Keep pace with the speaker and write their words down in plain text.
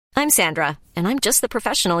I'm Sandra, and I'm just the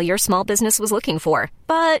professional your small business was looking for.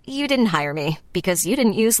 But you didn't hire me because you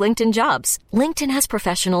didn't use LinkedIn Jobs. LinkedIn has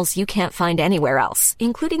professionals you can't find anywhere else,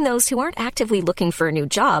 including those who aren't actively looking for a new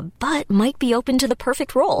job, but might be open to the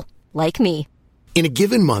perfect role, like me. In a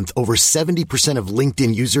given month, over 70% of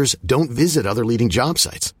LinkedIn users don't visit other leading job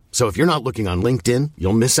sites. So if you're not looking on LinkedIn,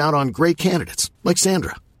 you'll miss out on great candidates like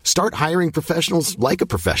Sandra. Start hiring professionals like a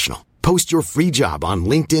professional. Post your free job on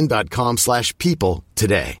linkedin.com/people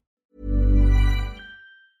today.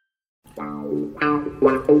 Hello,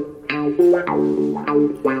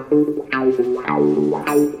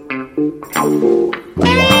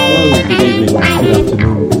 good evening, good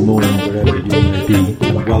afternoon, good morning, wherever you may be,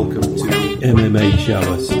 and welcome to the MMA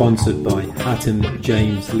Shower, sponsored by Hatton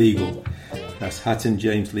James Legal. That's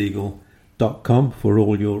hattonjameslegal.com for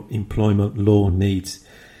all your employment law needs.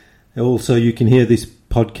 Also, you can hear this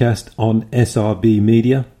podcast on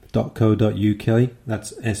srbmedia.co.uk.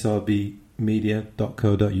 That's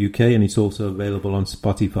srbmedia.co.uk, and it's also available on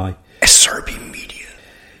Spotify. SRB Media.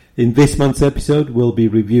 In this month's episode, we'll be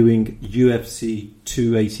reviewing UFC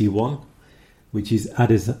 281, which is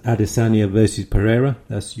Adesanya versus Pereira.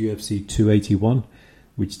 That's UFC 281,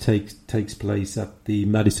 which takes place at the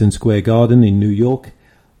Madison Square Garden in New York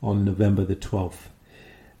on November the 12th.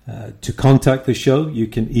 To contact the show, you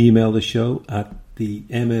can email the show at the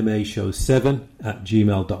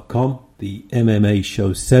MMAshow7@gmail.com, the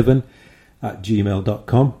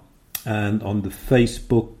MMAshow7@gmail.com, and on the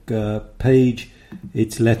Facebook page,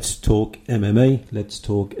 it's Let's Talk MMA, Let's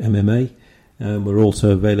Talk MMA, and we're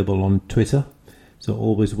also available on Twitter, so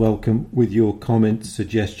always welcome with your comments,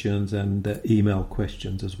 suggestions, and email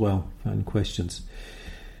questions as well, fan questions.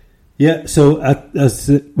 Yeah, so as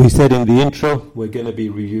we said in the intro, we're going to be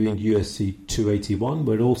reviewing UFC 281.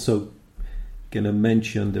 We're also going to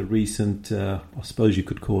mention the recent, I suppose you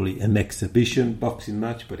could call it an exhibition boxing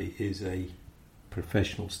match, but it is a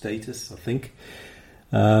professional status, I think.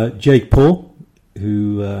 Jake Paul,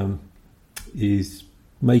 who is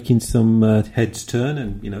making some heads turn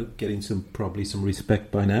and, getting probably some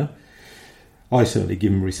respect by now. I certainly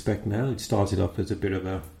give him respect now. It started off as a bit of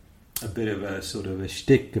a sort of a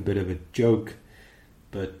shtick, a bit of a joke,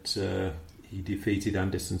 but he defeated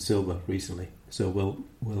Anderson Silva recently. So we'll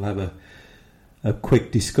have a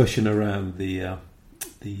quick discussion around the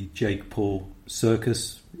Jake Paul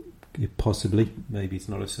circus, possibly. Maybe it's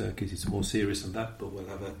not a circus; it's more serious than that. But we'll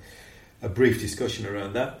have a brief discussion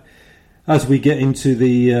around that as we get into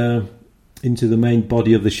the main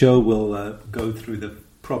body of the show. We'll go through the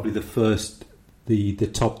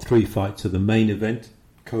top three fights of the main event,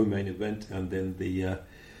 co-main event, and then the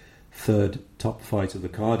third top fight of the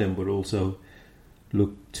card, and we'll also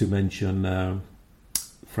look to mention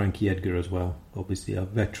Frankie Edgar as well, obviously a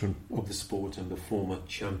veteran of the sport and the former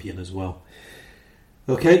champion as well.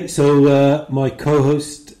 Okay, so my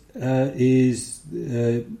co-host is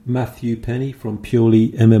Matthew Penny from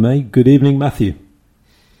Purely MMA. Good evening, Matthew.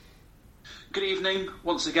 Good evening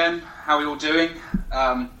once again. How are you all doing?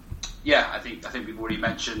 I think we've already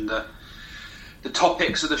mentioned the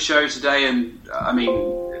topics of the show today, and I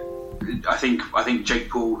think Jake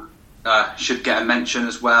Paul should get a mention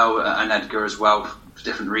as well, and Edgar as well, for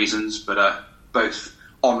different reasons, but both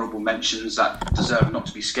honourable mentions that deserve not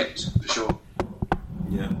to be skipped for sure.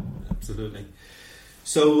 Yeah, absolutely.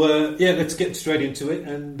 So let's get straight into it.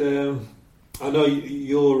 And I know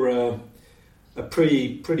you're a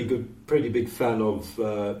pretty big fan of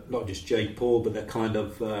not just Jake Paul, but that kind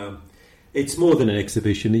of. It's more than an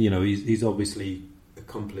exhibition, he's obviously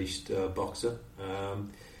accomplished boxer,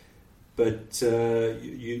 but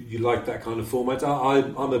you like that kind of format.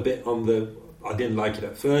 I'm a bit on I didn't like it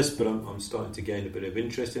at first, but I'm starting to gain a bit of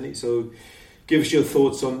interest in it. So give us your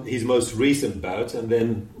thoughts on his most recent bout, and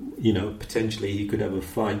then, potentially he could have a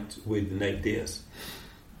fight with Nate Diaz.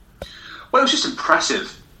 Well, it was just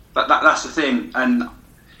impressive. That's the thing, and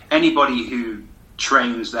anybody who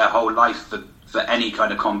trains their whole life for any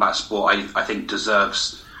kind of combat sport, I think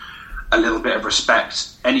deserves a little bit of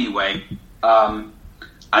respect anyway. And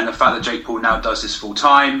the fact that Jake Paul now does this full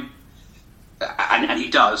time, and he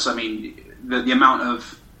does, the amount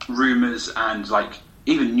of rumours and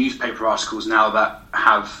even newspaper articles now that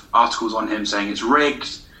have articles on him saying it's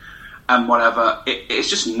rigged and whatever, it's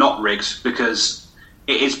just not rigged, because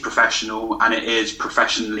it is professional and it is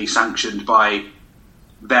professionally sanctioned by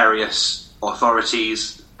various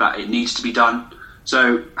authorities that it needs to be done.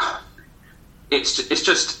 So it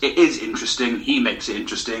is interesting. He makes it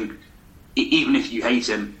interesting. Even if you hate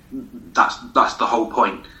him, that's the whole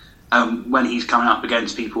point. When he's coming up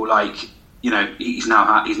against people like, he's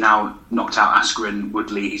now knocked out, Askren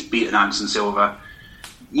Woodley, he's beaten Anderson Silva.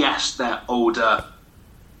 Yes, they're older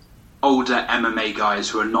older MMA guys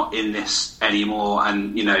who are not in this anymore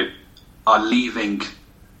and, you know, are leaving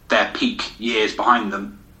their peak years behind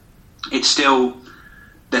them, they're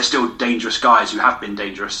still dangerous guys who have been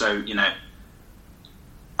dangerous. So, you know,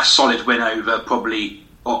 a solid win over probably,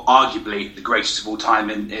 or arguably, the greatest of all time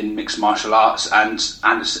in mixed martial arts, and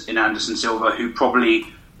in Anderson Silva, who probably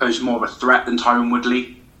posed more of a threat than Tyron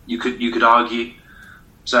Woodley, you could argue.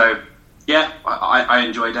 So, yeah, I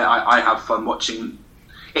enjoyed it. I have fun watching.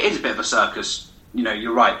 It is a bit of a circus. You know,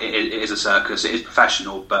 you're right, it is a circus. It is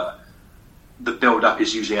professional, but the build-up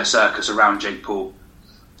is usually a circus around Jake Paul.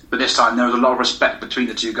 But this time there was a lot of respect between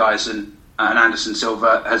the two guys, and Anderson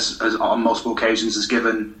Silva has on multiple occasions has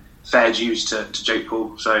given fair dues to Jake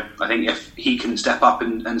Paul. So I think if he can step up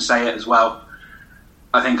and say it as well,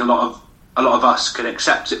 I think a lot of us can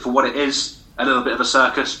accept it for what it is, a little bit of a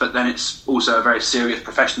circus, but then it's also a very serious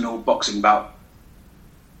professional boxing bout.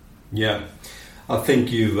 Yeah, I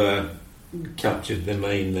think you've captured the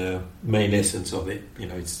main essence of it. You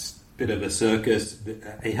know, it's a bit of a circus.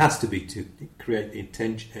 It has to be to create the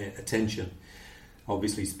attention.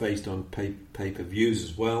 Obviously, it's based on pay-per-views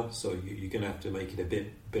as well, so you're going to have to make it a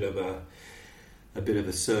bit of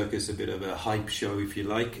a circus, a bit of a hype show, if you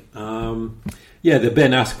like. Yeah, the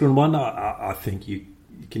Ben Askren one, I think you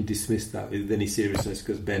can dismiss that with any seriousness,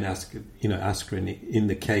 because Ben Askren in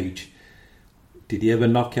the cage, did he ever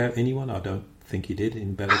knock out anyone? I don't think he did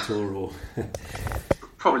in Bellator or.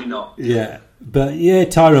 Probably not. Yeah, but yeah,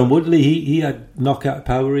 Tyron Woodley, he had knockout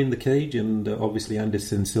power in the cage, and obviously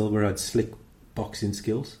Anderson Silva had slick boxing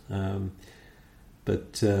skills.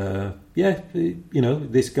 But yeah, you know,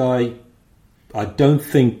 this guy, I don't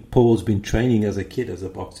think Paul's been training as a kid as a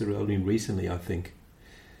boxer, only recently, I think.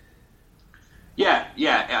 Yeah.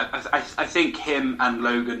 I think him and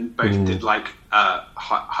Logan both did like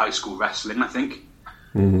high school wrestling. I think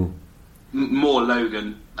more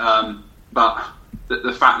Logan, but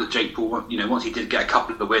the fact that Jake Paul, you know, once he did get a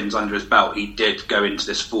couple of wins under his belt, he did go into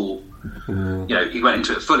this full. You know, he went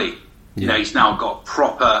into it fully. You know, he's now got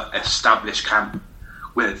proper established camp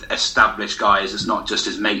with established guys. It's not just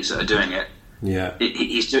his mates that are doing it. Yeah,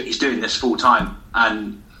 he's doing this full time,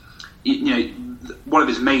 and you know, one of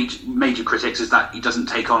his major critics is that he doesn't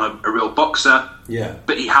take on a real boxer. Yeah,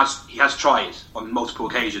 but he has tried on multiple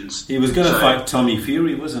occasions. He was going to fight Tommy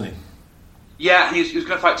Fury, wasn't he? Yeah, and he was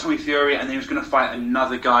going to fight Tommy Fury, and then he was going to fight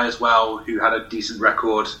another guy as well who had a decent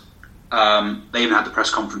record. They even had the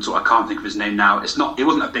press conference, or I can't think of his name now. It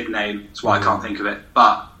wasn't a big name, that's why I can't think of it.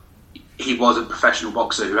 But he was a professional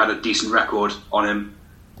boxer who had a decent record on him.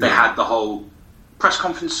 They had the whole press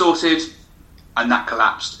conference sorted, and that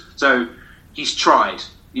collapsed. So he's tried,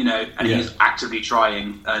 you know, and he's actively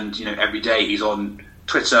trying. And you know, every day he's on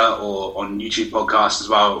Twitter or on YouTube podcasts as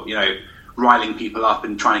well, you know, riling people up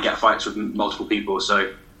and trying to get fights with multiple people.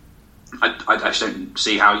 So I just don't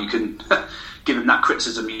see how you can give him that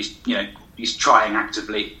criticism. He's trying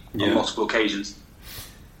actively on multiple occasions.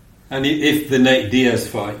 And if the Nate Diaz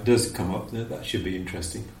fight does come up, that should be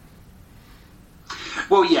interesting.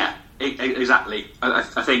 Well, yeah, exactly. I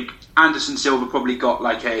think Anderson Silva probably got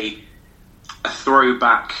like a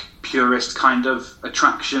throwback purist kind of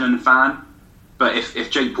attraction and fan. But if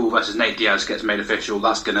Jake Paul versus Nate Diaz gets made official,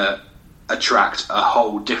 that's going to attract a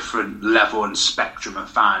whole different level and spectrum of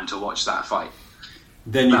fan to watch that fight.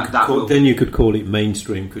 Then you could call it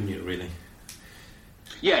mainstream, couldn't you? Really?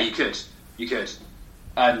 Yeah, you could,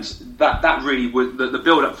 and that really would the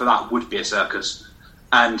build up for that would be a circus.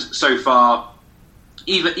 And so far,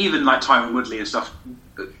 even like Tyron Woodley and stuff,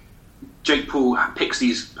 Jake Paul picks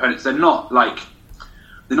these opponents. They're not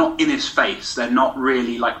in his face. They're not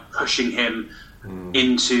really like pushing him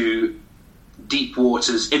into deep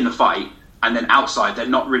waters in the fight, and then outside they're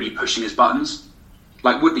not really pushing his buttons.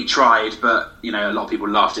 Like Woodley tried, but you know, a lot of people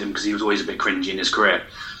laughed at him because he was always a bit cringy in his career.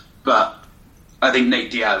 But I think Nate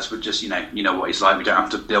Diaz would just, you know what he's like. We don't have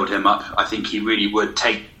to build him up. I think he really would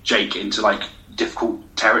take Jake into like difficult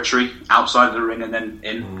territory outside of the ring and then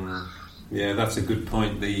in. Yeah, that's a good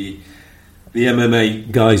point. The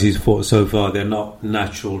MMA guys he's fought so far, they're not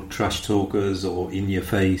natural trash talkers or in your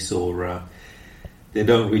face, or they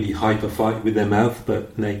don't really hype a fight with their mouth.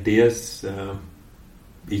 But Nate Diaz,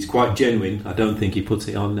 he's quite genuine. I don't think he puts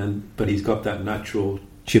it on, but he's got that natural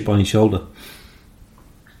chip on his shoulder.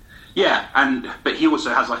 Yeah, but he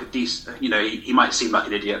also has like a decent, you know, he might seem like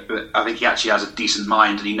an idiot, but I think he actually has a decent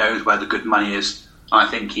mind and he knows where the good money is. I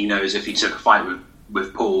think he knows if he took a fight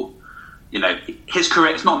with Paul, you know, his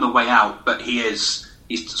career, it's not on the way out, but he's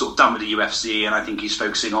sort of done with the UFC, and I think he's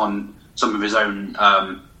focusing on some of his own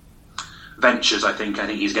ventures. I think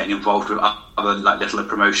he's getting involved with other like littler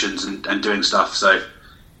promotions and doing stuff. So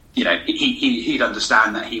he'd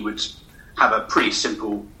understand that he would have a pretty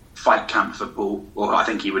simple fight camp for Paul, or I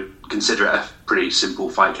think he would consider it a pretty simple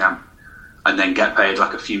fight camp, and then get paid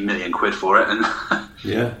like a few million quid for it, and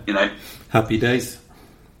happy days.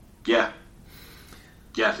 Yeah,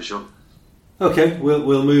 for sure. Okay,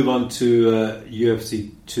 we'll move on to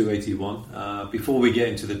UFC 281. Before we get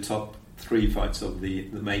into the top 3 fights of the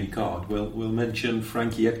main card, we'll mention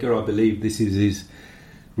Frankie Edgar. I believe this is his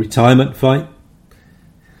retirement fight.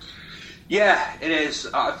 Yeah, it is.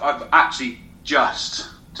 I've actually just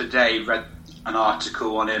today read an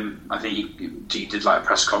article on him. I think he did like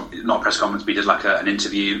not a press conference, but he did like an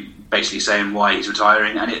interview basically saying why he's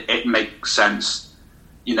retiring, and it makes sense.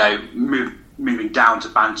 Moving down to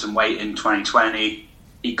bantamweight in 2020,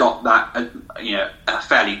 he got that a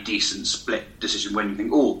fairly decent split decision win. You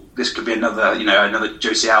think, oh, this could be another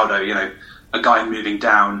Jose Aldo, a guy moving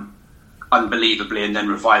down unbelievably and then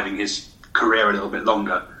reviving his career a little bit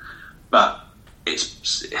longer. But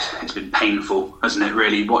it's been painful, hasn't it?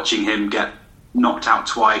 Really, watching him get knocked out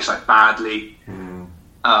twice, like badly.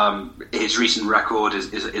 His recent record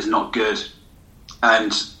is not good,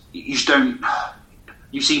 and you just don't.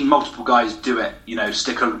 You see multiple guys do it,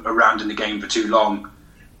 stick around in the game for too long,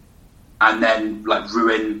 and then like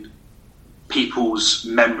ruin people's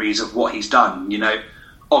memories of what he's done.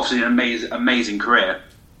 Obviously an amazing career,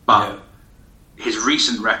 but his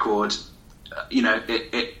recent record,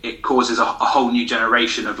 it causes a whole new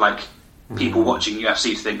generation of like people watching UFC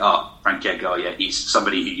to think, oh, Frankie Edgar, he's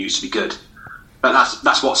somebody who used to be good. But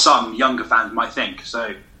that's what some younger fans might think.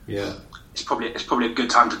 So it's probably a good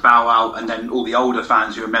time to bow out, and then all the older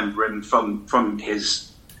fans who remember him from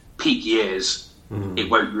his peak years, it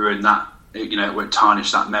won't ruin that. It won't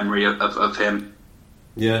tarnish that memory of him.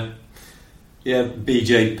 Yeah.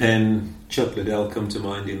 BJ Penn, Chuck Liddell come to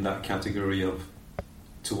mind in that category of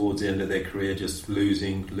towards the end of their career just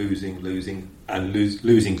losing and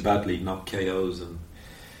losing badly, not KOs, and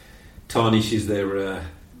tarnishes their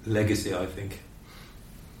legacy, I think.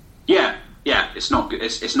 Yeah, it's not good.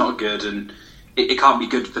 It's not good, and it can't be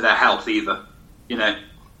good for their health either.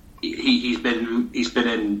 He's been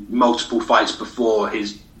in multiple fights before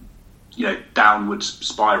his downward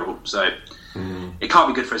spiral, so it can't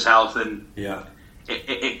be good for his health, and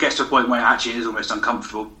it gets to a point where it actually is almost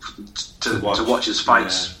uncomfortable to watch his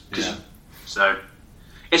fights. So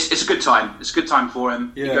it's a good time. It's a good time for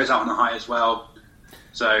him. He goes out on a high as well.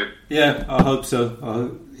 So I hope so. I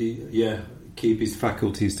hope keep his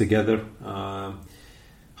faculties together.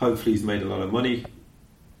 Hopefully he's made a lot of money,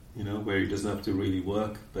 where he doesn't have to really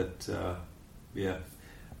work. But I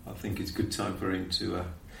think it's a good time for him to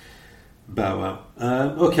bow out.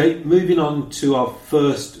 Okay, moving on to our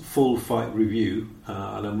first full fight review,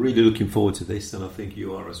 and I'm really looking forward to this, and I think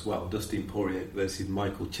you are as well. Dustin Poirier versus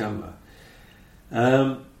Michael Chandler.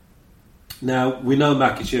 Now we know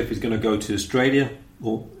Makhachev is going to go to Australia.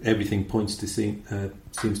 Well, everything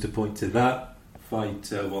seems to point to that. Fight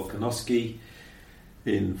Volkanovski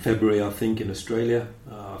in February, I think, in Australia.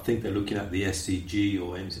 I think they're looking at the SCG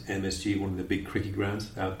or MSG, one of the big cricket grounds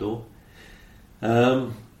outdoor.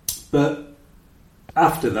 But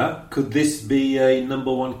after that, could this be a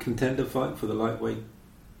number one contender fight for the lightweight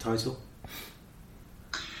title?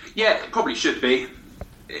 Yeah, it probably should be.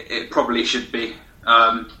 It probably should be.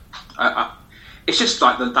 It's just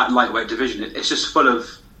like that lightweight division. It's just full of.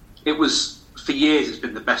 It was for years. It's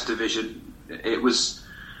been the best division. It was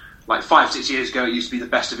like 5-6 years ago. It used to be the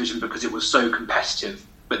best division because it was so competitive.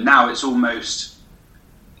 But now it's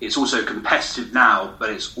also competitive now, but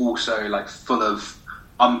it's also like full of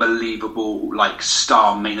unbelievable like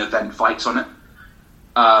star main event fights on it.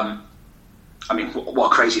 I mean,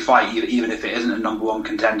 what a crazy fight! Even if it isn't a number one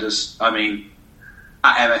contenders. I mean,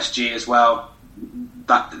 at MSG as well.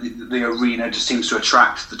 That the arena just seems to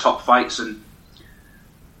attract the top fights, and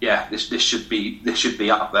this should be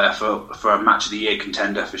up there for a match of the year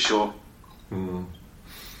contender for sure.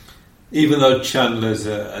 Even though Chandler's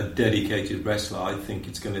a dedicated wrestler, I think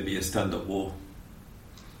it's going to be a stand-up war.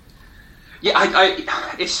 Yeah,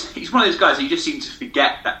 he's one of those guys that you just seem to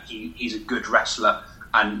forget that he's a good wrestler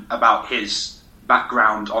and about his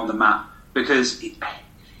background on the mat, because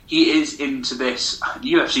he is into this.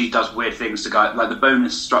 The UFC does weird things to guys, like the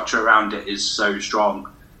bonus structure around it is so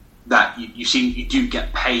strong that you do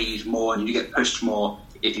get paid more and you get pushed more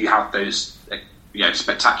if you have those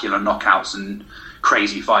spectacular knockouts and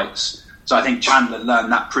crazy fights. So I think Chandler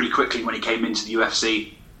learned that pretty quickly when he came into the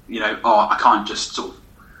UFC. I can't just sort of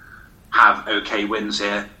have okay wins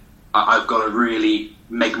here. I've got to really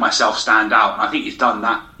make myself stand out, and I think he's done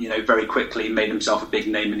that. Very quickly, made himself a big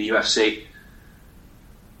name in the UFC.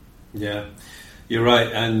 Yeah, you're right,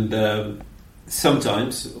 and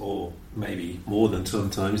sometimes, or maybe more than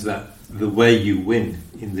sometimes, that the way you win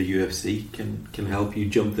in the UFC can help you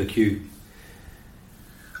jump the queue.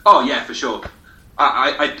 Oh yeah, for sure.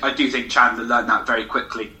 I do think Chandler learned that very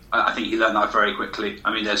quickly. I think he learned that very quickly.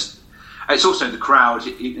 I mean, it's also the crowd.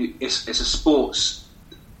 It's a sports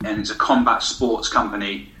and it's a combat sports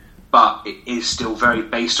company, but it is still very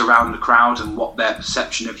based around the crowd and what their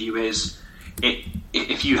perception of you is.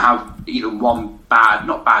 If you have even one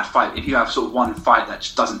not bad fight, if you have sort of one fight that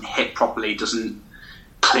just doesn't hit properly, doesn't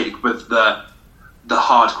click with the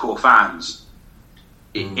hardcore fans,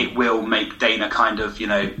 it will make Dana kind of,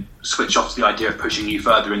 switch off to the idea of pushing you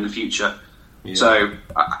further in the future. Yeah. So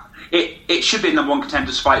it should be a number one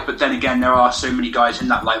contenders fight, but then again, there are so many guys in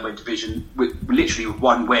that lightweight division with literally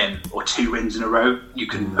one win or 2 wins in a row, you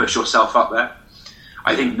can push yourself up there.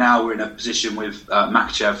 I think now we're in a position with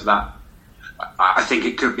Makhachev that I think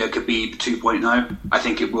it could be a Khabib 2.0. I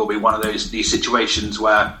think it will be one of these situations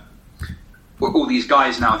where all these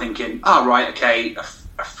guys now thinking, oh right, okay,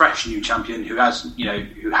 a fresh new champion who hasn't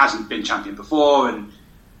been champion before, and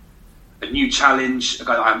a new challenge, a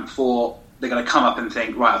guy that I haven't fought. They're going to come up and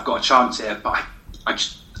think, right, I've got a chance here, but I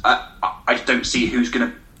just don't see who's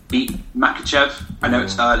going to beat Makhachev. I know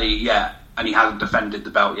it's early, yeah, and he hasn't defended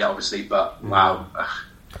the belt yet, obviously, but wow.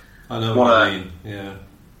 I know what I mean. Yeah,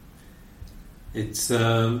 it's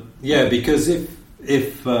because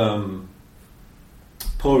if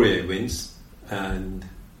Poirier wins, and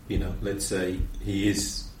let's say he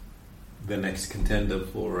is the next contender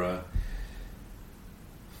for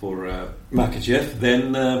Makhachev,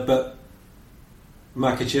 then but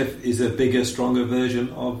Makhachev is a bigger, stronger version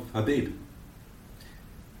of Khabib,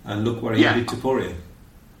 and look what he did to Poirier.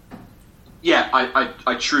 Yeah,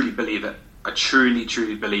 I truly believe it. I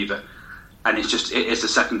truly believe it, and it's the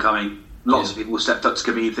second coming. Lots of people stepped up to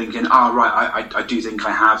Khabib thinking, right, I do think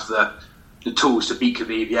I have the tools to beat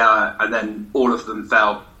Khabib, and then all of them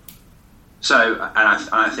fell. So, and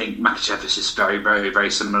I think Makhachev is just very, very, very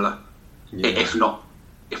similar, if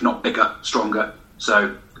not bigger, stronger.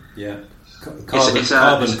 So, yeah,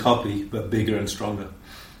 carbon copy, but bigger and stronger.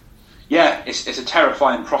 Yeah, it's a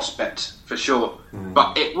terrifying prospect for sure,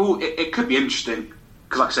 but it could be interesting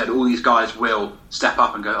because, like I said, all these guys will step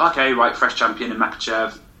up and go, okay, right, fresh champion in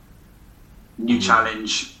Makhachev, new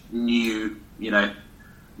challenge, new,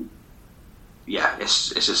 it's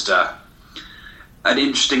just an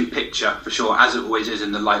interesting picture for sure, as it always is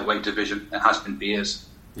in the lightweight division. It has been for years.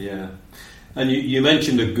 Yeah, and you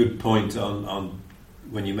mentioned a good point on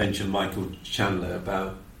when you mentioned Michael Chandler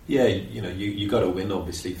about you got to win,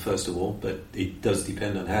 obviously, first of all, but it does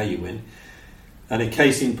depend on how you win. And a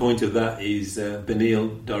case in point of that is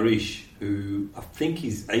Beneil Dariush, who I think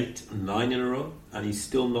he's 8 and 9 in a row, and he's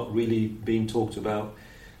still not really being talked about.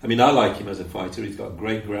 I mean, I like him as a fighter. He's got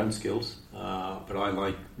great ground skills, but I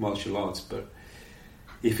like martial arts. But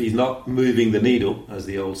if he's not moving the needle, as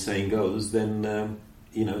the old saying goes, then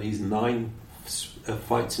he's 9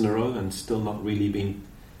 fights in a row and still not really been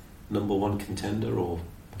number one contender or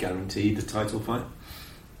guaranteed the title fight.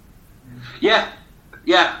 Yeah,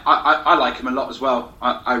 I like him a lot as well.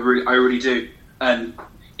 I really do. And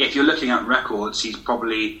if you're looking at records, he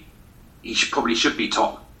probably should be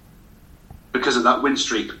top because of that win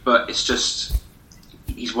streak. But it's just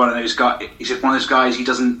he's one of those guys. He's just one of those guys. He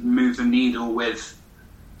doesn't move the needle with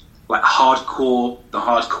like the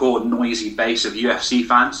hardcore noisy base of UFC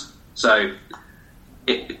fans. So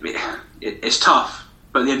it's tough.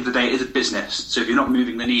 But at the end of the day, it is a business. So if you're not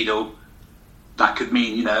moving the needle, that could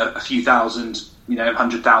mean a few thousand,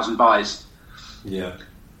 100,000 buys. Yeah,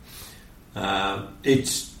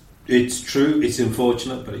 it's true. It's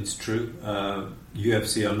unfortunate, but it's true.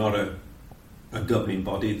 UFC are not a governing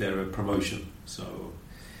body; they're a promotion. So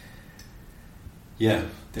yeah,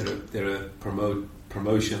 they're a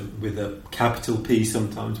promotion with a capital P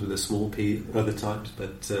sometimes, with a small p other times.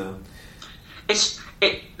 But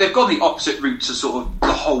they've gone the opposite route to sort of the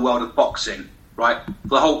whole world of boxing, right?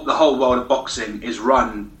 The whole world of boxing is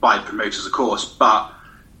run by promoters, of course, but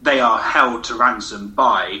they are held to ransom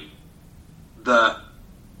by the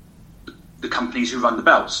companies who run the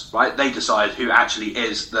belts, right? They decide who actually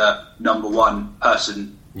is the number one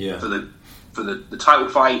person for the title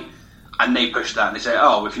fight, and they push that and they say,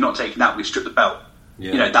 oh, if you're not taking that, we strip the belt.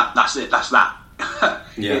 Yeah. That's it. That's that.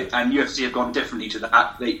 Yeah. And UFC have gone differently to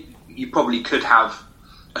that. You probably could have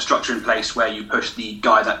a structure in place where you push the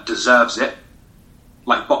guy that deserves it,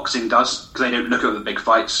 like boxing does, because they don't look at the big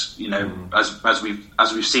fights. As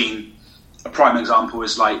we've seen, a prime example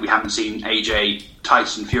is like we haven't seen AJ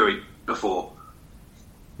Tyson Fury before,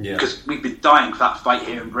 because we've been dying for that fight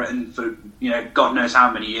here in Britain for God knows how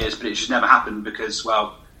many years, but it just never happened because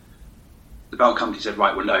the belt company said,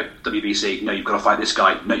 right, well, no, WBC, no, you've got to fight this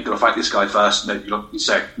guy. No, you've got to fight this guy first. No,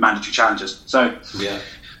 so mandatory challenges. So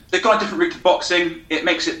they've got a different route to boxing. It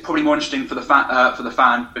makes it probably more interesting for the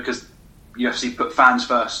fan because UFC put fans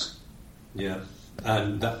first. Yeah,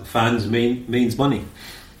 and that fans means money.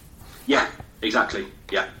 Yeah, exactly.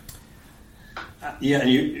 Yeah. Yeah,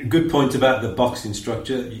 and good point about the boxing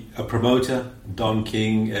structure. A promoter, Don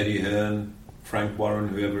King, Eddie Hearn, Frank Warren,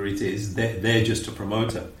 whoever it is, they're just a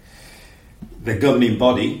promoter. The governing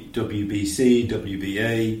body, WBC,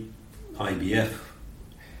 WBA, IBF,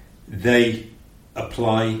 they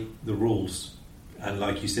apply the rules. And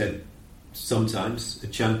like you said, sometimes a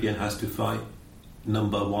champion has to fight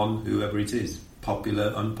number one, whoever it is,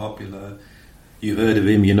 popular, unpopular. You've heard of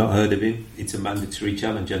him, you're not heard of him. It's a mandatory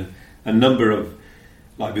challenge. And a number of,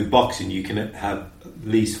 like with boxing, you can have at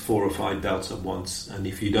least 4 or 5 belts at once. And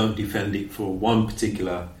if you don't defend it for one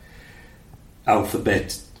particular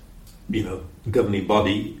alphabet, governing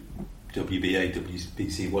body, WBA,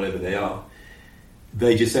 WBC, whatever they are,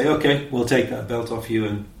 they just say, okay, we'll take that belt off you,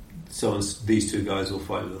 and so on, these two guys will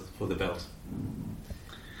fight for the belt.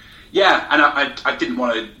 Yeah, and I didn't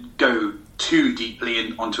want to go too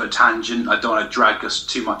deeply onto a tangent. I don't want to drag us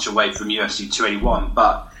too much away from UFC 281,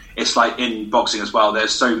 but it's like in boxing as well.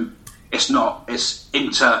 It's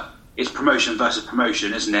promotion versus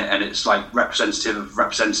promotion, isn't it? And it's like representative of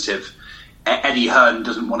representative. Eddie Hearn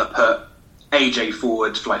doesn't want to put AJ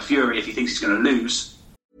forward for like Fury if he thinks he's going to lose.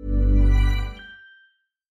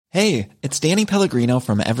 Hey, it's Danny Pellegrino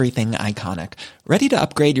from Everything Iconic. Ready to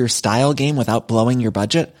upgrade your style game without blowing your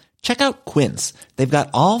budget? Check out Quince. They've got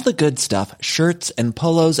all the good stuff, shirts and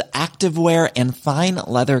polos, activewear, and fine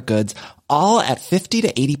leather goods, all at 50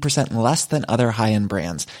 to 80% less than other high-end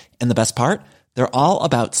brands. And the best part? They're all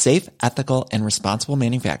about safe, ethical, and responsible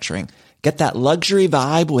manufacturing. Get that luxury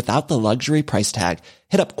vibe without the luxury price tag.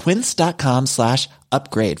 Hit up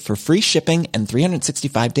quince.com/upgrade for free shipping and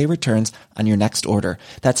 365-day returns on your next order.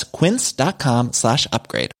 That's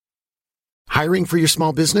quince.com/upgrade. Hiring for your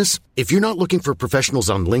small business? If you're not looking for professionals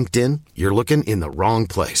on LinkedIn, you're looking in the wrong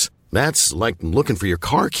place. That's like looking for your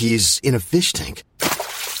car keys in a fish tank.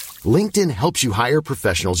 LinkedIn helps you hire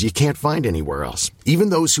professionals you can't find anywhere else,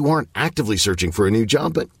 even those who aren't actively searching for a new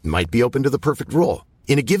job but might be open to the perfect role.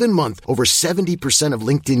 In a given month, over 70% of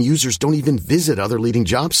LinkedIn users don't even visit other leading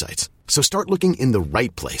job sites. So start looking in the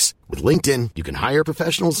right place. With LinkedIn, you can hire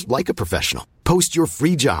professionals like a professional. Post your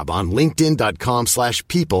free job on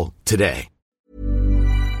linkedin.com/people today.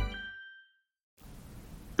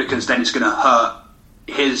 Because then it's going to hurt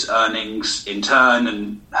his earnings in turn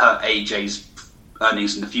and hurt AJ's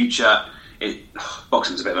earnings in the future.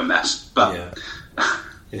 Boxing's a bit of a mess, but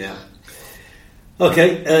yeah.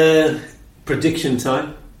 Okay, prediction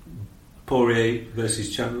time: Poirier versus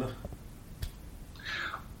Chandler.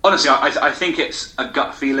 Honestly, I think it's a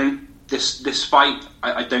gut feeling. This fight,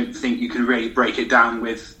 I don't think you can really break it down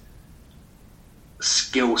with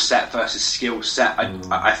skill set versus skill set.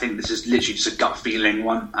 I think this is literally just a gut feeling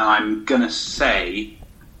one, and I'm gonna say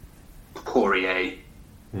Poirier.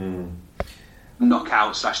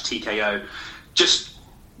 Knockout / TKO, just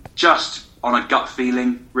on a gut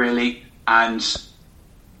feeling, really, and just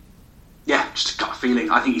a gut feeling.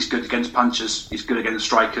 I think he's good against punchers, he's good against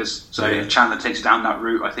strikers. So if Chandler takes it down that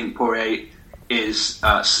route, I think Poirier is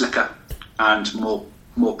slicker and more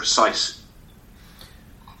precise.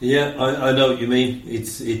 Yeah, I know what you mean.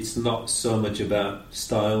 It's not so much about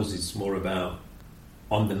styles; it's more about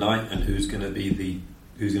on the night and who's going to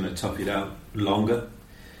tough it out longer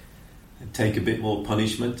and take a bit more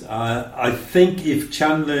punishment. I think if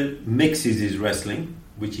Chandler mixes his wrestling,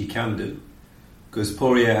 which he can do, because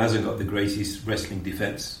Poirier hasn't got the greatest wrestling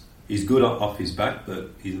defense. He's good off his back,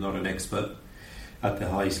 but he's not an expert at the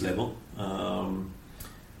highest level.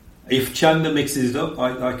 If Chandler mixes it up,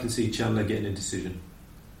 I can see Chandler getting a decision.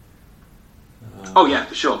 Oh yeah,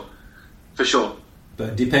 for sure. But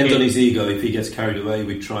it depends on his ego. If he gets carried away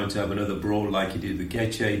with trying to have another brawl like he did with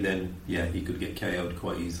Gaethje, then he could get KO'd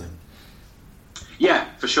quite easily. Yeah,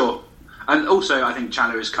 for sure. And also, I think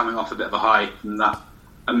Chandler is coming off a bit of a high from that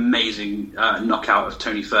amazing knockout of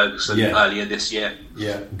Tony Ferguson earlier this year.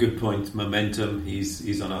 Yeah, good point. Momentum.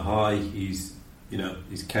 He's on a high. He's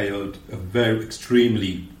KO'd a very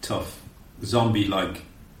extremely tough zombie-like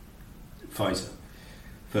fighter.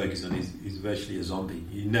 Ferguson is virtually a zombie.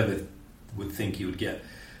 You never would think he would get.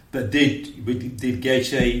 But did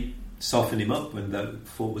Gaethje soften him up when that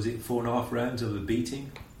was it 4.5 rounds of a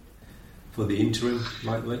beating for the interim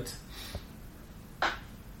lightweight?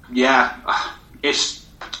 Yeah, it's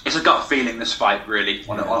a gut feeling, this fight, really.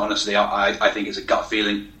 Honestly, I think it's a gut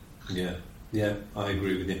feeling. Yeah, I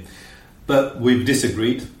agree with you. But we've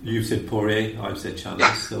disagreed. You've said Poirier, I've said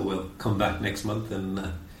Chandler, so we'll come back next month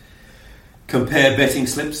and compare betting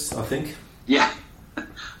slips, I think. Yeah,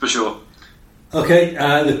 for sure. Okay,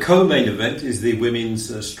 the co-main event is the women's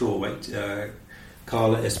strawweight.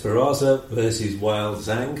 Carla Esparza versus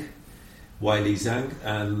Weili Zhang,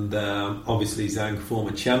 and obviously Zhang,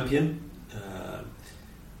 former champion,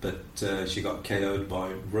 but she got KO'd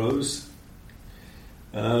by Rose.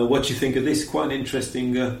 What do you think of this? Quite an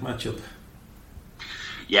interesting matchup.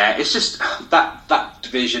 Yeah, it's just that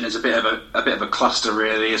division is a bit of a cluster,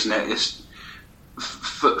 really, isn't it? It's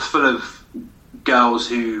full of girls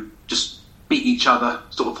who just beat each other,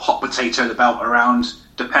 sort of hot potato the belt around,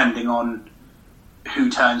 depending on who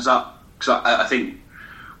turns up. Because I think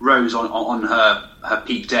Rose on her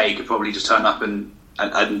peak day could probably just turn up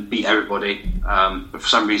and beat everybody. But for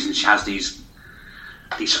some reason, she has these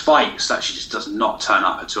fights that she just does not turn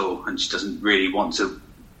up at all, and she doesn't really want to.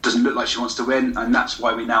 Doesn't look like she wants to win, and that's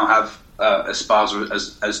why we now have Esparza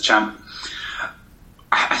as champ.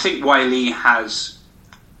 I think Weili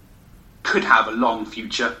could have a long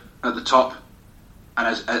future at the top, and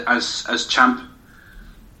as champ.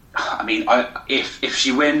 I mean, if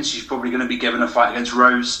she wins, she's probably going to be given a fight against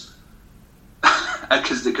Rose,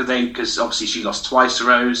 because obviously she lost twice to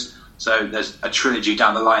Rose, so there's a trilogy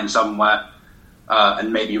down the line somewhere,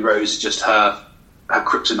 and maybe Rose is just her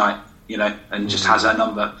kryptonite, and just has her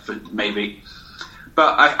number for maybe.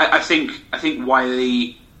 But I think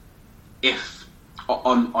Weili, if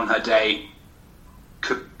on her day,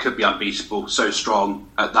 could be unbeatable. So strong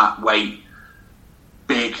at that weight,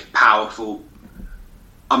 big, powerful,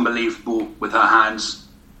 unbelievable with her hands.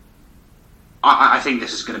 I think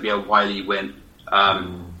this is going to be a Weili win. I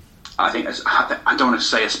don't want to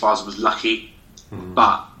say Esparza was lucky,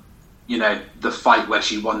 but the fight where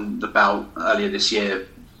she won the belt earlier this year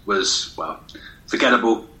was, well,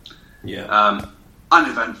 forgettable. Yeah.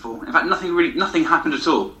 Uneventful. In fact, nothing happened at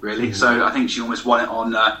all, really. Mm-hmm. So I think she almost won it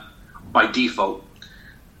on by default.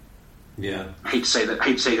 Yeah. Hate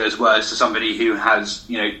to say those words to somebody who has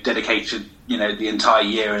dedicated the entire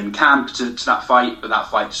year in camp to that fight, but that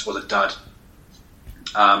fight just was a dud.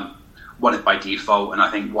 Won it by default, and I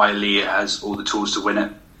think Weili has all the tools to win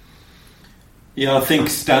it. Yeah, I think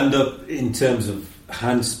stand up in terms of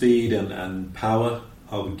hand speed and power,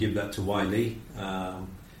 I would give that to Weili.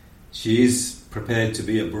 She is prepared to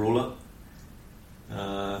be a brawler.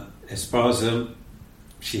 Esparza,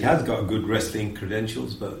 she has got good wrestling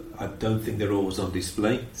credentials, but I don't think they're always on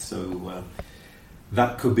display. So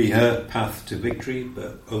that could be her path to victory,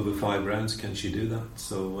 but over 5 rounds, can she do that?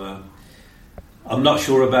 So I'm not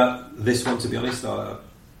sure about this one, to be honest.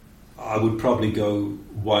 I would probably go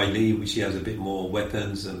Weili, which she has a bit more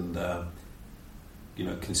weapons and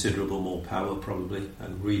considerable more power probably,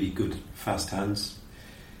 and really good fast hands,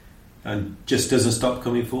 and just doesn't stop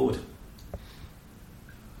coming forward.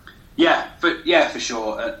 Yeah, for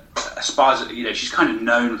sure. Esparza, she's kind of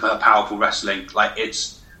known for her powerful wrestling.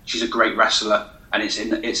 She's a great wrestler, and it's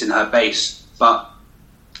in her base. But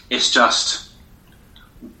it's just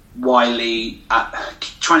Weili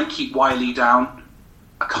trying to keep Weili down.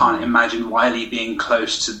 I can't imagine Weili being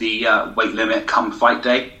close to the weight limit come fight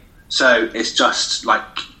day. So it's just like,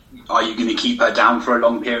 are you going to keep her down for a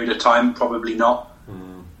long period of time? Probably not.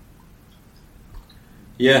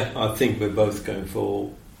 Yeah, I think we're both going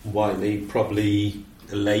for Weili, probably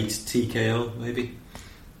a late TKO, maybe.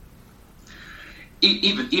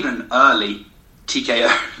 Even early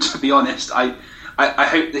TKO, to be honest. I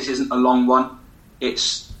hope this isn't a long one.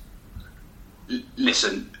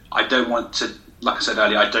 Listen, I don't want to, like I said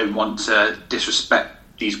earlier, I don't want to disrespect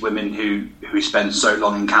these women who spend so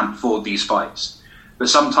long in camp for these fights. But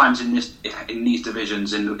sometimes in these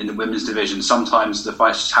divisions, in the women's division, sometimes the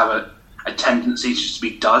fights just have a tendency just to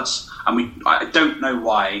be duds. And I don't know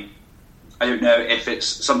why. I don't know if it's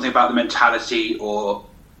something about the mentality or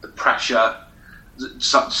the pressure.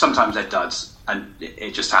 Sometimes they're duds, and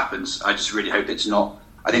it just happens. I just really hope it's not.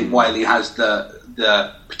 I think Weili has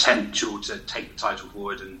the potential to take the title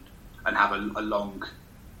forward and have a long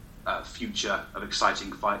future of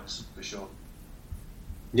exciting fights, for sure.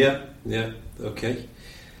 Yeah, okay.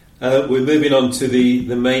 We're moving on to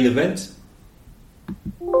the main event.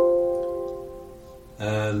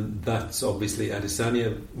 And that's obviously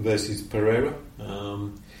Adesanya versus Pereira.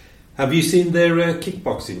 Have you seen their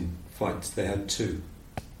kickboxing fights? They had 2.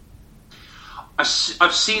 I've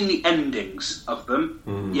seen the endings of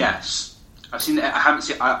them. Yes, I've seen it. I haven't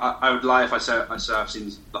seen. I would lie if I say I've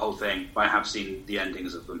seen the whole thing, but I have seen the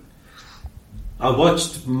endings of them. I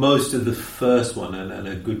watched most of the first one and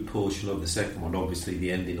a good portion of the second one. Obviously,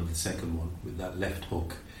 the ending of the second one with that left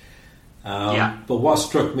hook. But what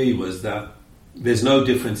struck me was that there's no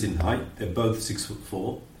difference in height. They're both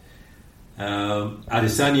 6'4".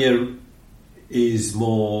 Adesanya is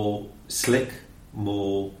more slick,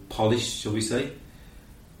 more polished, shall we say.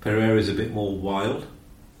 Pereira is a bit more wild.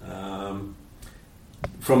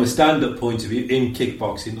 From a stand-up point of view, in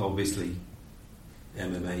kickboxing, obviously,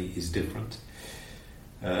 MMA is different.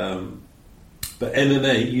 But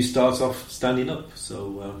MMA, you start off standing up,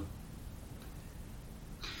 so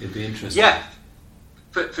it'd be interesting. Yeah,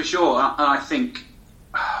 for sure. And I think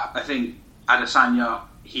Adesanya,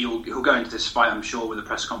 he'll go into this fight, I'm sure, with the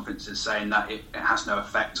press conferences saying that it has no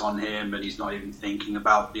effect on him, and he's not even thinking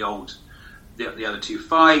about the other two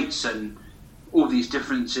fights and all these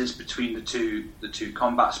differences between the two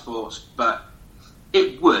combat sports. But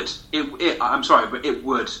it would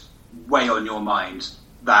weigh on your mind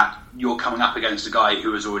that you're coming up against a guy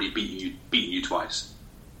who has already beaten you twice.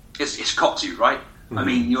 It's got to, right? Mm-hmm. I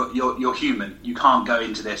mean, you're human. You can't go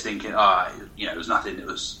into this thinking, it was nothing. It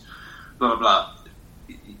was blah blah blah.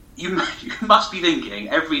 You must be thinking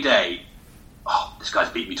every day, this guy's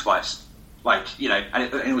beat me twice. And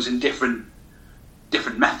it was in different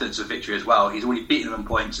methods of victory as well. He's already beaten him on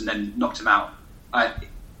points and then knocked him out.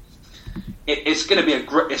 It's going to be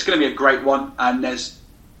a great one, and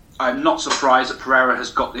I'm not surprised that Pereira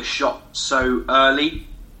has got this shot so early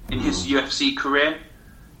in his UFC career.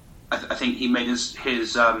 I think he made his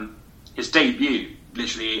debut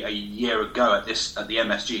literally a year ago at the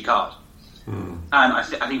MSG card, and I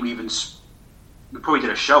think we probably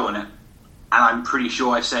did a show on it, and I'm pretty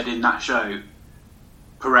sure I said in that show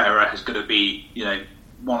Pereira is going to be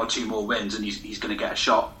one or two more wins and he's going to get a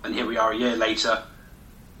shot, and here we are a year later,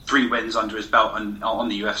 3 wins under his belt and on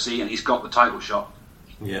the UFC, and he's got the title shot.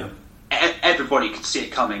 Yeah, everybody could see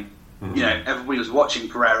it coming. Mm-hmm. Everybody was watching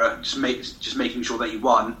Pereira, just making sure that he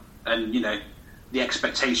won, and the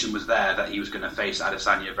expectation was there that he was going to face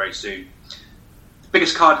Adesanya very soon. The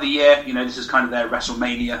biggest card of the year, this is kind of their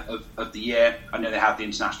WrestleMania of the year. I know they have the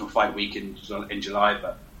International Fight Week in July,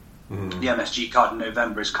 but the MSG card in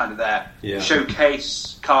November is kind of their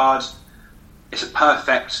showcase card. It's a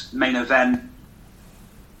perfect main event,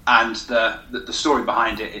 and the story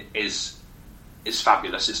behind it is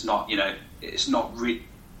fabulous. It's not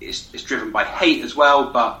it's driven by hate as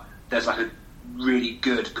well, but there's like a really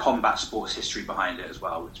good combat sports history behind it as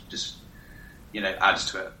well, which just adds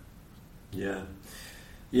to it.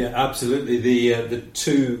 Yeah, absolutely. The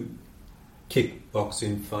 2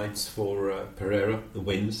 kickboxing fights for Pereira, the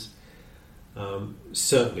wins,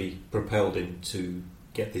 certainly propelled him to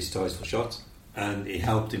get this title shot, and it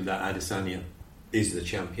helped him that Adesanya is the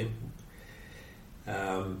champion.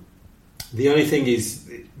 The only thing is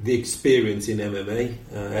the experience in MMA.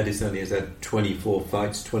 Adesanya has had 24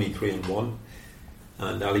 fights, 23-1,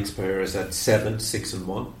 and Alex Pereira has had 7,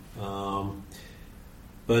 6-1.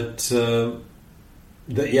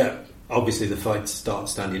 Obviously the fights start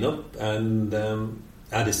standing up, and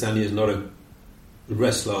Adesanya is not a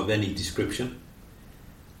wrestler of any description.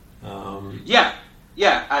 And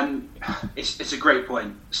it's a great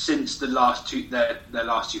point. Since their last two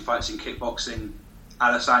fights in kickboxing,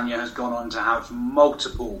 Adesanya has gone on to have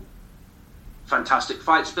multiple fantastic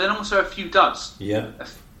fights, but then also a few duds. Yeah,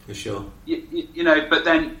 for sure. But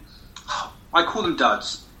then I call them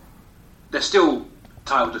duds. They're still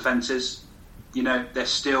title defences. They're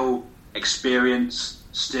still experience,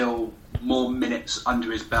 still more minutes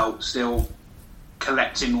under his belt, still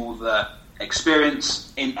collecting all the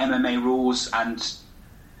experience in MMA rules, and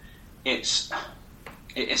it's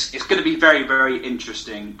going to be very, very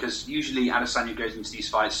interesting, because usually Adesanya goes into these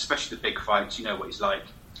fights, especially the big fights, you know what he's like.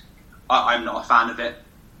 I'm not a fan of it.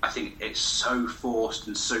 I think it's so forced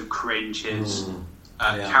and so cringe, his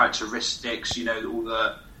characteristics, all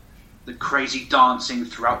the crazy dancing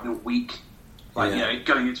throughout the week.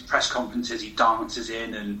 Going into press conferences, he dances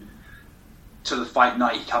in, and to the fight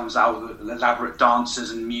night he comes out with elaborate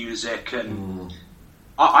dances and music, and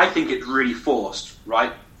I think it's really forced,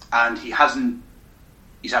 right? And he's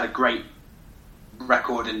had a great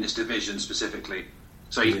record in this division specifically,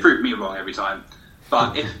 so he's proved me wrong every time.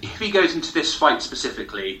 But if he goes into this fight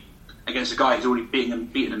specifically against a guy who's already beaten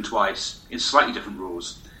him twice in slightly different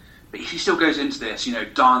rules, but if he still goes into this,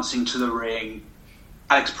 dancing to the ring,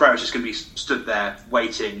 Alex Pereira is just going to be stood there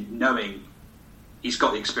waiting, knowing he's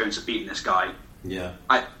got the experience of beating this guy. Yeah,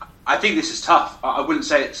 I think this is tough. I wouldn't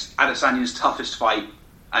say it's Adesanya's toughest fight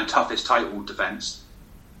and toughest title defence,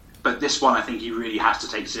 but this one I think he really has to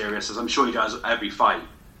take serious, as I'm sure he does every fight.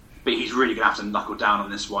 But he's really going to have to knuckle down on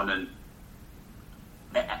this one, and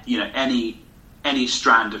any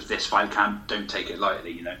strand of this fight camp, don't take it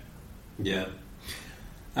lightly. Yeah,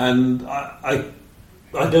 and I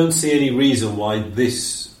I don't see any reason why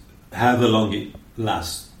this, however long it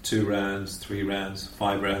lasts, 2 rounds, 3 rounds,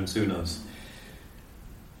 5 rounds, who knows.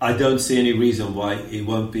 I don't see any reason why it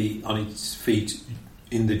won't be on its feet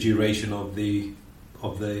in the duration of the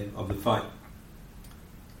fight.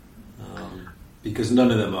 Because none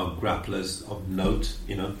of them are grapplers of note,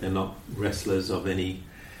 they're not wrestlers of any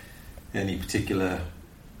particular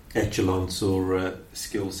echelons or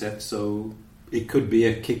skill set. So it could be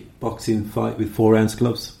a kickboxing fight with 4-ounce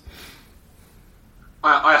gloves.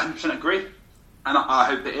 I 100% agree, and I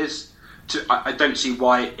hope it is. I don't see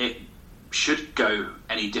why it should go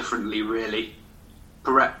any differently, really.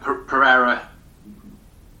 Pereira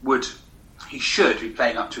should be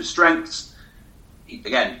playing up to his strengths.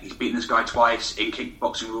 He's beaten this guy twice in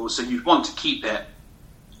kickboxing rules, so you'd want to keep it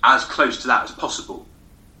as close to that as possible,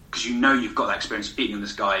 because you've got that experience of beating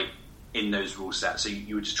this guy in those rule sets, so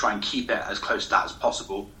you would just try and keep it as close to that as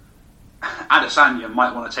possible. Adesanya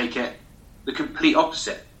might want to take it the complete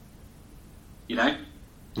opposite.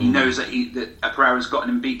 He knows that Pereira's gotten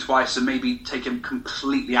him beat twice, and maybe take him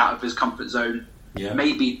completely out of his comfort zone. Yeah.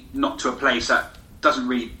 Maybe not to a place that doesn't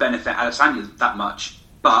really benefit Adesanya that much,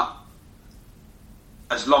 but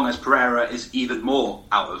as long as Pereira is even more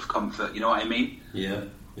out of comfort, you know what I mean? Yeah.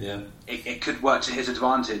 It could work to his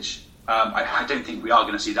advantage. I don't think we are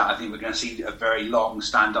going to see that. I think we're going to see a very long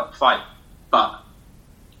stand-up fight, but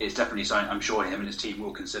it's definitely something I'm sure him and his team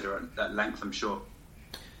will consider at length, I'm sure.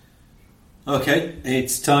 Okay,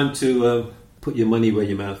 it's time to put your money where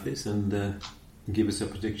your mouth is and give us a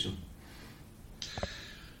prediction.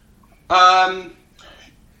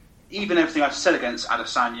 Even everything I've said against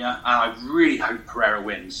Adesanya, and I really hope Pereira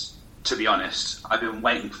wins, to be honest. I've been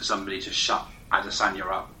waiting for somebody to shut Adesanya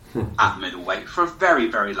up at middleweight for a very,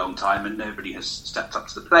 very long time, and nobody has stepped up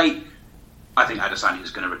to the plate. I think Adesanya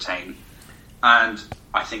is going to retain, and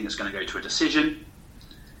I think it's going to go to a decision.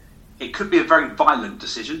 It could be a very violent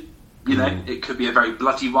decision, it could be a very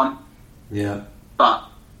bloody one. Yeah. But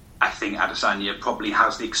I think Adesanya probably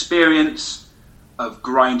has the experience of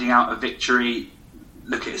grinding out a victory.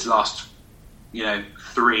 Look at his last,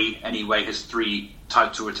 3 anyway. His 3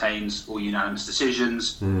 title retains, all unanimous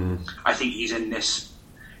decisions. I think he's in this.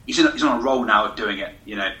 He's on a roll now of doing it.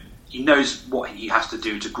 He knows what he has to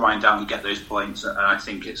do to grind out and get those points. And I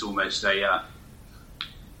think it's almost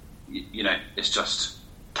it's just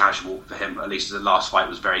casual for him. At least the last fight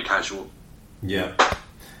was very casual. Yeah.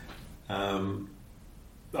 I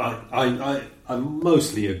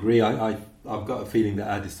mostly agree. I've got a feeling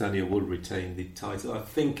that Adesanya will retain the title. I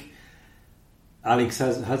think Alex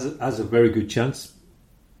has a very good chance,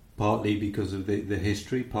 partly because of the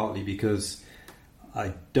history, partly because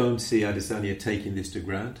I don't see Adesanya taking this to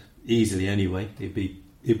ground easily. Anyway, it'd be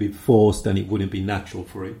forced, and it wouldn't be natural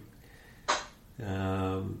for him.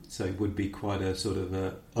 So it would be quite a sort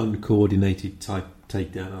of uncoordinated type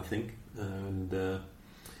takedown, I think.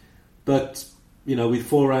 But with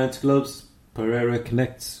 4-ounce gloves, Pereira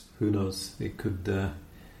connects. Who knows? It could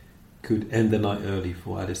end the night early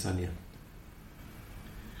for Adesanya.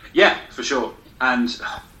 Yeah, for sure. And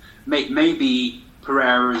maybe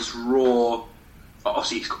Pereira's raw.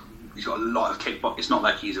 Obviously, he's got a lot of kickbox. It's not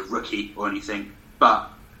like he's a rookie or anything,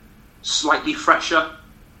 but slightly fresher.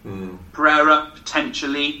 Pereira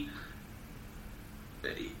potentially.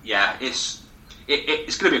 Yeah, it's going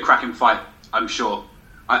to be a cracking fight, I'm sure.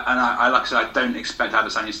 I like I said, I don't expect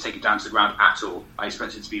Adesanya to take it down to the ground at all. I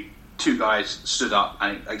expect it to be 2 guys stood up,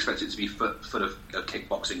 and I expect it to be full of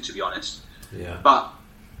kickboxing, to be honest. Yeah. But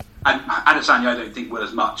Adesanya, I don't think will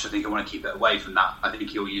as much. I think I want to keep it away from that. I think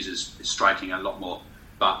he'll use his striking a lot more.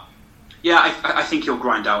 But yeah, I think he'll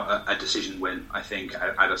grind out a decision win. I think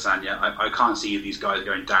Adesanya. I can't see these guys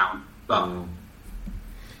going down, but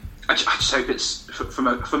I just hope it's from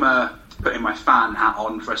a putting my fan hat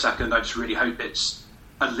on for a second. I just really hope it's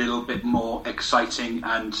a little bit more exciting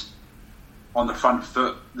and on the front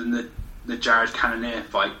foot than the Jared Cannonier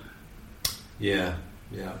fight. Yeah.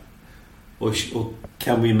 Or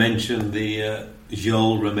can we mention the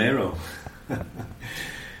Joel Romero?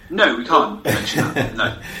 No, we can't mention that.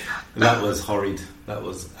 No. That was horrid. That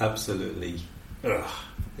was absolutely... Yeah.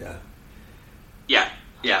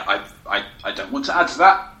 I don't want to add to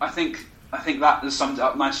that. I think that has summed it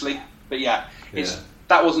up nicely. But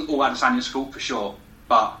that wasn't all Adesanya's fault for sure.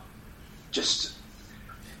 But just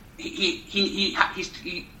he's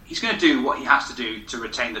going to do what he has to do to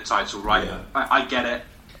retain the title, right? Yeah. I get it.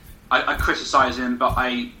 I criticise him, but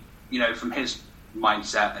from his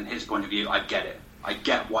mindset and his point of view, I get it. I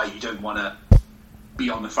get why you don't want to be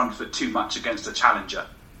on the front foot too much against a challenger.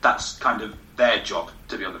 That's kind of their job,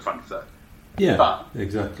 to be on the front foot. Yeah, but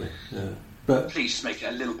exactly. Yeah. But please just make it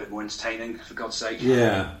a little bit more entertaining, for God's sake.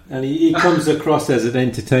 Yeah, and he comes across as an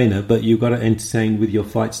entertainer, but you've got to entertain with your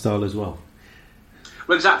fight style as well.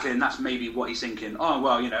 Well, exactly, and that's maybe what he's thinking. Oh,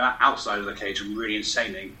 well, outside of the cage, I'm really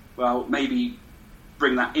entertaining. Well, maybe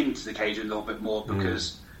bring that into the cage a little bit more,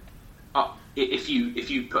 because if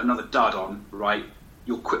you put another dud on, right,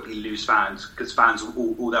 you'll quickly lose fans, because fans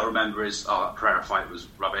all they'll remember is, oh, that Pereira fight was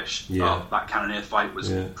rubbish. Oh, that Cannonier fight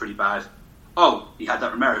was pretty bad. Oh, he had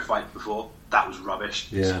that Romero fight before. That was rubbish.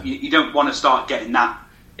 Yeah. So you don't want to start getting that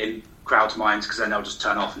in crowds' minds, because then they'll just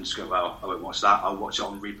turn off and just go, well, I won't watch that. I'll watch it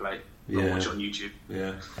on replay. I'll watch it on YouTube.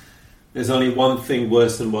 Yeah. There's only one thing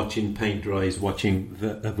worse than watching paint dry is watching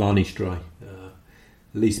a varnish dry.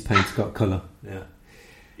 At least paint's got colour. Yeah.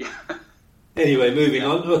 Anyway, moving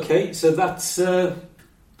on. Okay, so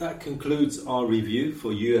that concludes our review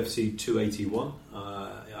for UFC 281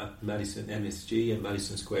 at Madison MSG at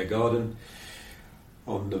Madison Square Garden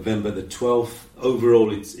on November the 12th.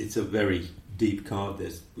 Overall, it's a very deep card.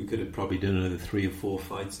 We could have probably done another 3 or 4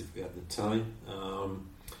 fights if we had the time.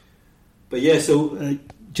 But yeah, so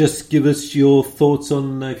just give us your thoughts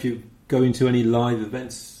on if you're going to any live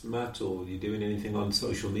events, Matt, or you're doing anything on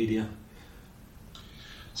social media.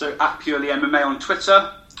 So at Purely MMA on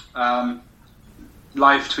Twitter,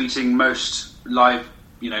 live tweeting most live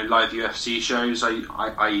UFC shows.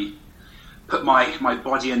 I put my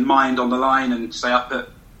body and mind on the line and stay up at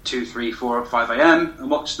 2, 3, 4 or 5 a.m. and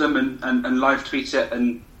watch them and live tweet it,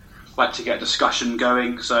 and like to get a discussion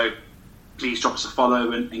going. So please drop us a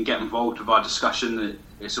follow and get involved with our discussion.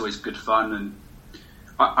 It's always good fun, and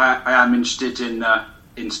I am interested in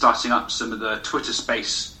starting up some of the Twitter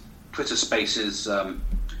Spaces.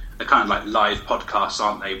 They're kind of like live podcasts,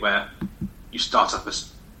 aren't they? Where you start up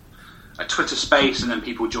a Twitter space and then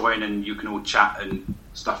people join and you can all chat and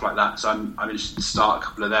stuff like that. So I'm interested to start a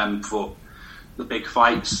couple of them for the big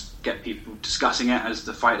fights, get people discussing it as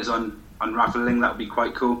the fight is unraveling. That would be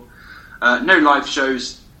quite cool. No live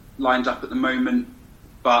shows lined up at the moment,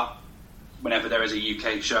 but whenever there is a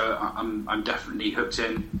UK show, I'm definitely hooked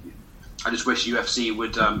in. I just wish UFC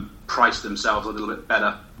would price themselves a little bit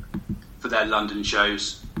better for their London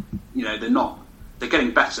shows. They're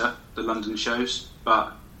getting better, the London shows,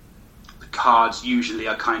 but the cards usually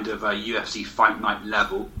are kind of a UFC fight night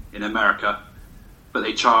level in America, but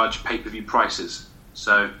they charge pay-per-view prices,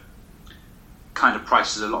 so kind of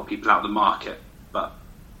prices a lot of people out of the market. But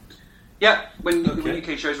yeah, when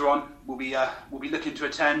UK shows are on, we'll be looking to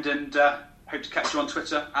attend, and hope to catch you on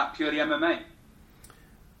Twitter at Purely MMA.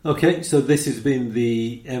 Okay, so this has been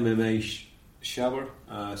the MMA Shower,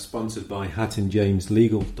 sponsored by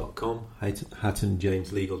HattonJamesLegal.com,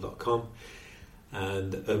 HattonJamesLegal.com,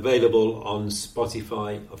 and available on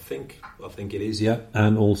Spotify, I think it is, yeah,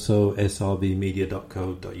 and also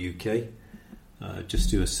srbmedia.co.uk.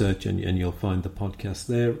 Just do a search and you'll find the podcast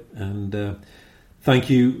there. And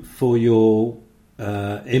thank you for your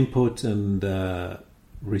input and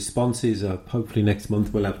responses. Hopefully next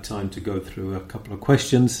month we'll have time to go through a couple of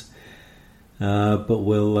questions. But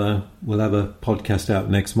we'll have a podcast out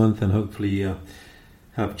next month and hopefully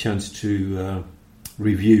have a chance to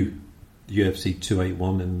review UFC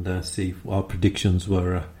 281 and see if our predictions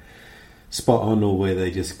were spot on or were they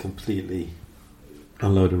just completely a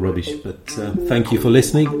load of rubbish. But thank you for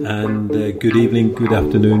listening, and good evening, good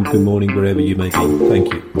afternoon, good morning, wherever you may be.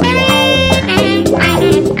 Thank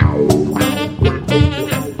you.